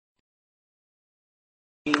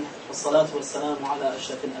والصلاة والسلام على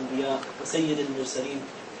أشرف الأنبياء وسيد المرسلين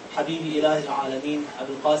حبيب إله العالمين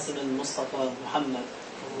أبي القاسم المصطفى محمد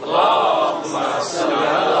اللهم صل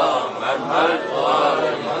على محمد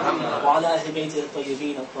وآل محمد وعلى أهل بيته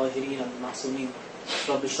الطيبين الطاهرين المعصومين.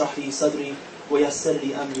 رب اشرح لي صدري ويسر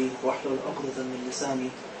لي أمري واحلل عقدة من لساني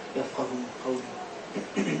يفقهوا قولي.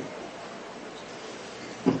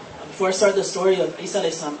 Before I start the story of Isa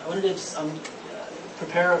alayhi salam, I wanted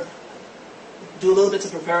to do a little bit to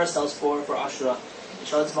prepare ourselves for Ashura.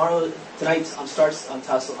 Inshallah, tonight starts on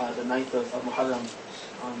Tasu'a, the 9th of Muharram.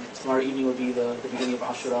 Tomorrow evening will be the beginning of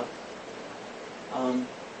Ashura.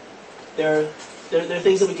 There are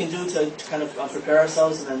things that we can do to kind of prepare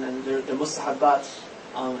ourselves, and there are mustahabbat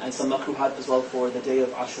and some makruhat as well for the day of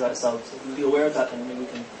Ashura itself. So we can be aware of that, and maybe we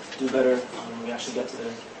can do better when we actually get to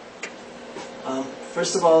there.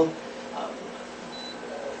 First of all,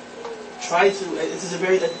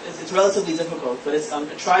 it's relatively difficult, but it's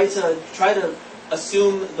try to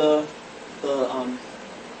assume the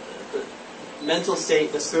mental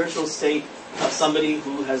state, the spiritual state of somebody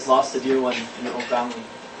who has lost a dear one in their own family.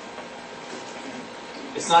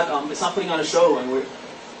 It's not putting on a show, and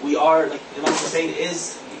we are, like Imam Hussein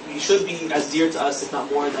is, he should be as dear to us, if not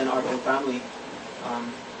more, than our own family.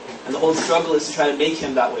 And the whole struggle is to try to make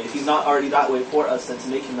him that way. If he's not already that way for us, then to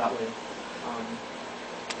make him that way.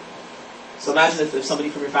 So imagine if somebody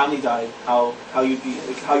from your family died, how you'd be,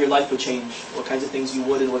 how your life would change, what kinds of things you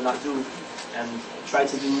would and would not do, and try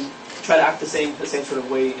to act the same sort of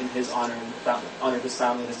way in his honor and honor his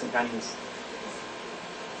family and his companions.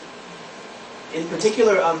 In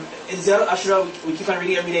particular, in Ziyarat Ashura, we keep on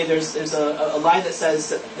reading every day. There's a line that says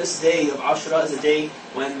that this day of Ashura is a day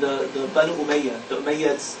when the Banu Umayyah, the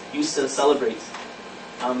Umayyads, used to celebrate.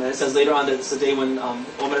 And it says later on that it's a day when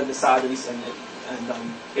Umar ibn Sa'd and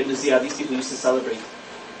Ibn Ziyad, these people used to celebrate.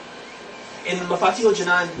 In Mafatih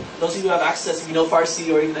al-Janan, those of you who have access, if you know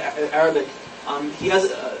Farsi or even Arabic, he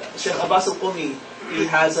has Shaykh Abbas al-Qumi. He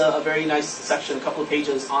has a very nice section, a couple of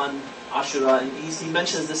pages on Ashura, and he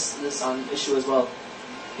mentions this issue as well.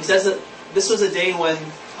 He says that this was a day when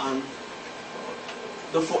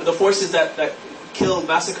the forces that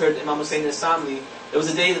massacred Imam Hussein and his family, it was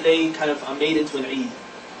a day that they kind of made into an Eid.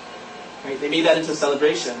 Right? They made that into a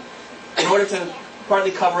celebration in order to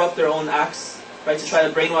partly cover up their own acts, right? To try to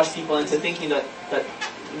brainwash people into thinking that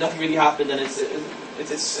nothing really happened and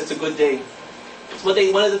it's a good day. So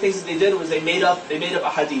one of the things that they did was they made up a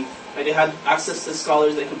hadith. Right? They had access to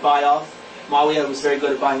scholars they could buy off. Muawiyah was very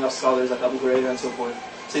good at buying off scholars like Abu Hurairah and so forth.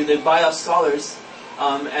 So they buy off scholars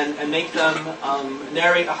and make them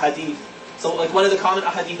narrate a hadith. So like one of the common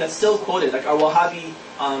hadith that's still quoted, like our Wahhabi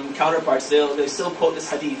counterparts, they still quote this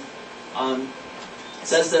hadith. It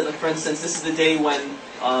says that, like, for instance, this is the day when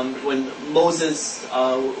Moses,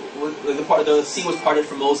 the sea was parted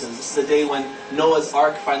for Moses. This is the day when Noah's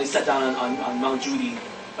Ark finally set down on Mount Judi.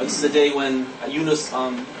 This is the day when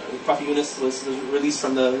Prophet Yunus was released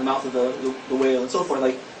from the mouth of the whale, and so forth.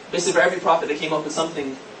 Like, basically for every prophet they came up with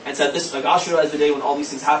something and said this, like Ashura is the day when all these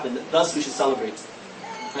things happened. Thus we should celebrate.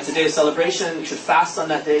 It's a day of celebration. You should fast on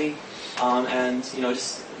that day, and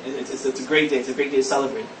it's a great day. It's a great day to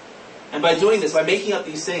celebrate. And by doing this, by making up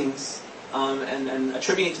these things and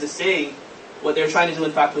attributing it to this day, what they were trying to do,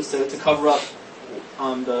 in fact, was to cover up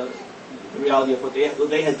the reality of what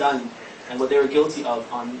they had done and what they were guilty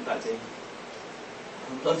of on that day.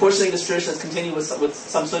 Unfortunately, this tradition has continued with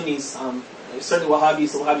some Sunnis. Certainly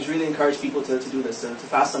Wahhabis. The Wahhabis really encourage people to do this, to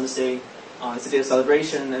fast on this day. It's a day of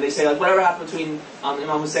celebration, and they say, like, whatever happened between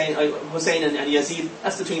Imam Hussein and Yazid,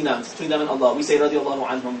 that's between them. It's between them and Allah. We say radiyallahu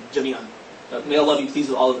anhum jami'an. May Allah be pleased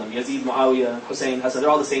with all of them. Yazid, Muawiyah, Hussein, Hassan,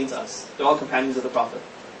 they're all the same to us. They're all companions of the Prophet.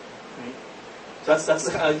 Right? So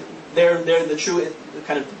they're the true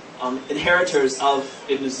kind of inheritors of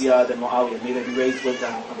Ibn Ziyad and Muawiyah. May they be raised with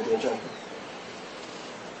them on the Day of Judgment.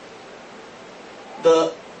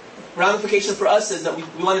 The ramification for us is that we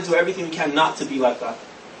want to do everything we can not to be like that.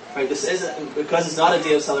 Right? This isn't, because it's not a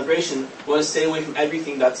day of celebration. We want to stay away from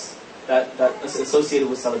everything that's associated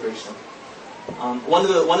with celebration. One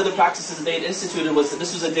of the practices that they had instituted was that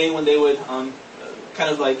this was a day when they would kind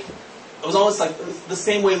of like, it was almost like the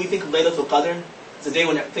same way we think of Laylatul Qadr. It's a day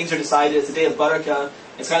when things are decided. It's a day of barakah.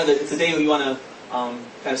 It's a day when you want to kind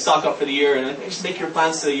of stock up for the year and just make your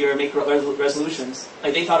plans for the year, make resolutions.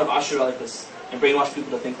 Like they thought of Ashura like this and brainwash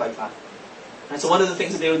people to think like that. And so one of the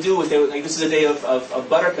things that they would do was this is a day of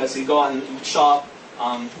barakah. So you go out and you shop,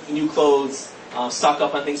 new clothes, stock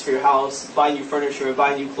up on things for your house, buy new furniture,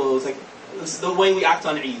 buy new clothes. Like, this is the way we act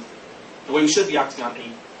on Eid, the way we should be acting on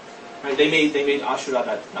Eid. Right? They made Ashura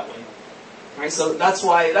that way. Right? So that's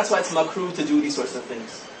why it's makruh to do these sorts of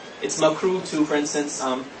things. it's makruh to, for instance,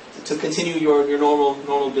 to continue your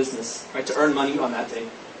normal business, right? To earn money on that day.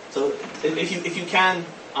 So if you can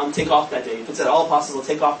take off that day, if it's at all possible,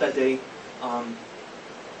 take off that day,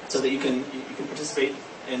 so that you can participate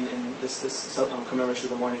in this commemoration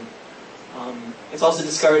of the morning. It's also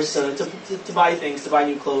discouraged to buy things, to buy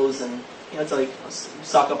new clothes, and to like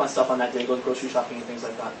stock up on stuff on that day, go grocery shopping and things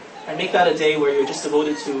like that. And make that a day where you're just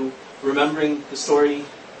devoted to remembering the story,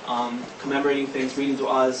 commemorating things, reading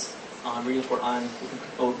du'as, reading the Quran.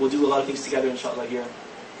 We'll do a lot of things together, inshallah, here.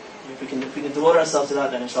 If we can devote ourselves to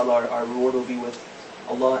that, then inshallah our reward will be with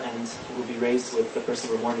Allah, and we'll be raised with the person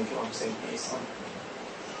we're mourning, Imam Hussein.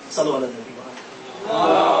 Sallu ala Nabi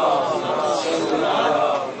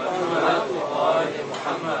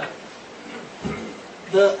Muhammad.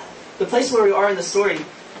 The place where we are in the story,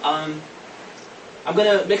 I'm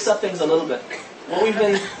going to mix up things a little bit. What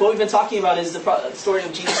we've been talking about is the story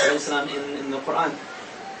of Jesus in the Quran.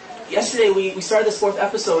 Yesterday we started this 4th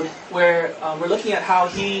episode where we're looking at how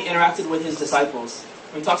he interacted with his disciples.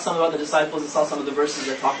 We talked some about the disciples and saw some of the verses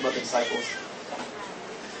that talk about the disciples.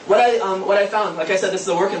 What I found, like I said, this is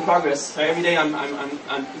a work in progress. Right? Every day I'm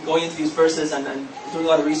going into these verses and doing a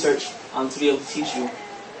lot of research to be able to teach you.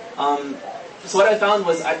 So what I found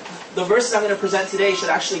was the verses I'm going to present today should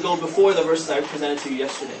actually go before the verses I presented to you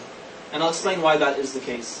yesterday. And I'll explain why that is the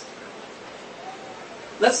case.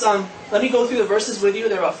 Let me go through the verses with you.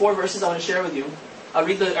 There are about 4 verses I want to share with you. I'll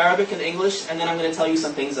read the Arabic and English, and then I'm going to tell you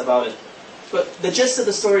some things about it. But the gist of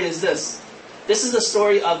the story is this. This is the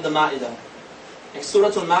story of the Ma'idah. Like Surah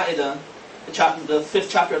Al-Ma'idah, the 5th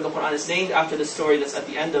chapter of the Quran, is named after the story that's at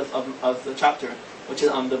the end of the chapter, which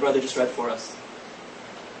is the brother just read for us.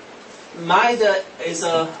 Ma'idah is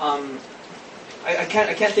I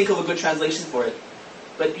can't think of a good translation for it,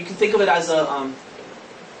 but you can think of it as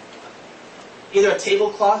either a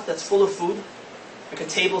tablecloth that's full of food, like a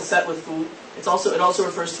table set with food. It also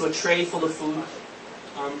refers to a tray full of food,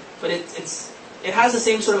 but it has the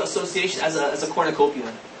same sort of association as a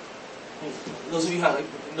cornucopia. Those of you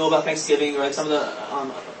who know about Thanksgiving or like some of the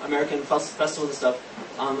American festivals and stuff,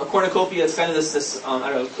 a cornucopia is kind of this I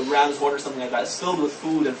don't know, a ram's horn or something like that. It's filled with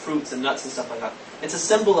food and fruits and nuts and stuff like that. It's a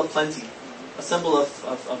symbol of plenty, a symbol of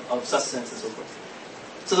sustenance and so forth.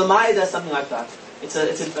 So the Ma'idah is something like that. It's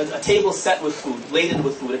a table set with food, laden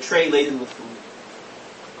with food, a tray laden with food.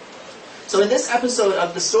 So in this episode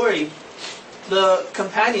of the story, the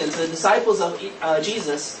companions, the disciples of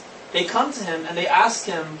Jesus, they come to him and they ask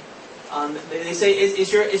him, they say,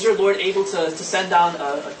 is your Lord able to send down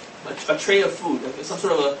a tray of food, some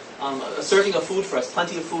sort of a serving of food for us,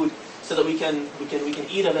 plenty of food, so that we can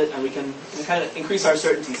eat of it and we can kind of increase our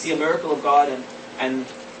certainty, see a miracle of God and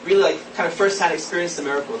really like kind of first-hand experience the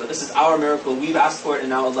miracle, that this is our miracle, we've asked for it and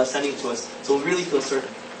now Allah is sending it to us, so we'll really feel certain.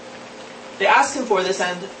 They ask him for this,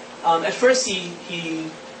 and at first he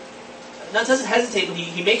doesn't hesitate, but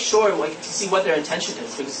he makes sure to see what their intention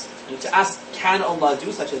is, because to ask, can Allah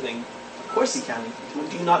do such a thing? Of course He can.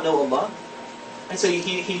 Do you not know Allah? And so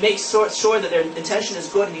he makes sure that their intention is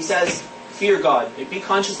good, and he says, fear God. Be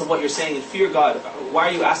conscious of what you're saying and fear God. Why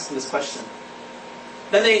are you asking this question?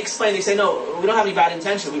 Then they explain, they say, no, we don't have any bad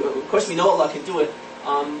intention. Of course we know Allah can do it,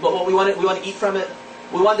 but what we want to eat from it,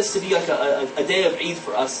 we want this to be like a day of Eid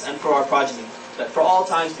for us and for our progeny. That for all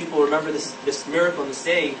times people will remember this miracle on this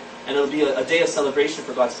day, and it'll be a day of celebration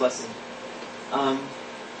for God's blessing.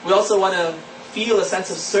 We also want to feel a sense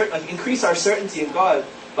of increase our certainty in God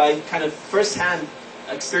by kind of first-hand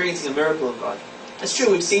experiencing a miracle of God. It's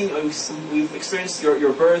true, we've experienced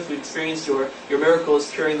your birth, we've experienced your miracles,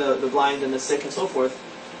 curing the blind and the sick and so forth.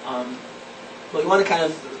 But we want to kind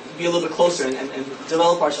of be a little bit closer and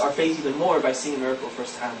develop our faith even more by seeing a miracle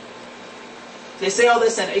firsthand. They say all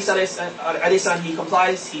this, and Isa alayhi salam, he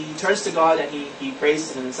complies, he turns to God and he prays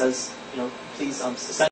to him and says, please send